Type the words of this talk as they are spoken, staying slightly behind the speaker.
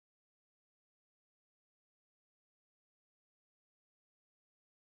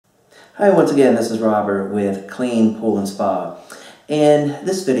Hi, once again, this is Robert with Clean Pool and Spa. In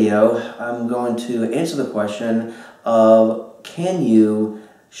this video, I'm going to answer the question of can you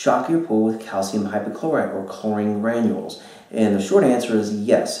shock your pool with calcium hypochlorite or chlorine granules? And the short answer is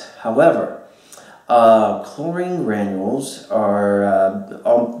yes. However, chlorine granules are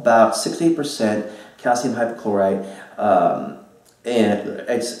about 68% calcium hypochlorite and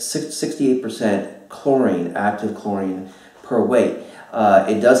it's 68% chlorine, active chlorine per weight.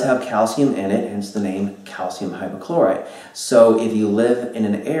 It does have calcium in it, hence the name calcium hypochlorite. So if you live in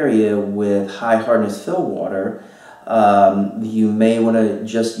an area with high hardness fill water, you may want to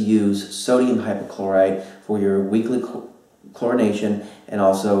just use sodium hypochlorite for your weekly chlorination and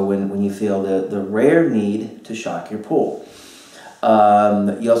also when you feel the rare need to shock your pool.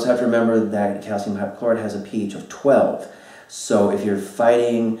 You also have to remember that calcium hypochlorite has a pH of 12. So if you're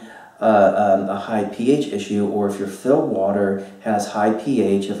fighting a high pH issue, or if your fill water has high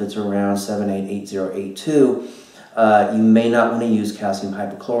pH, if it's around 788082, you may not want to use calcium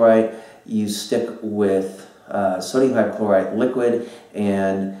hypochlorite. You stick with sodium hypochlorite liquid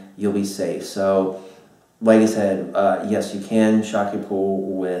and you'll be safe. So like I said, yes, you can shock your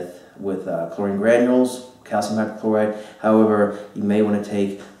pool with chlorine granules, calcium hypochlorite. However, you may want to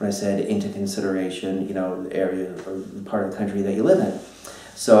take what I said into consideration, the area or the part of the country that you live in.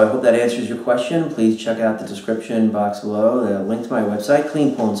 So I hope that answers your question. Please check out the description box below, the link to my website,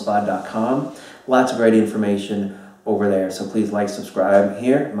 cleanpoolandspa.com. Lots of great information over there. So please like, subscribe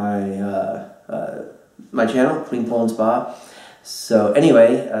here, my channel, Clean Pool and Spa. So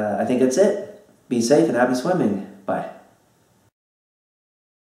anyway, I think that's it. Be safe and happy swimming. Bye.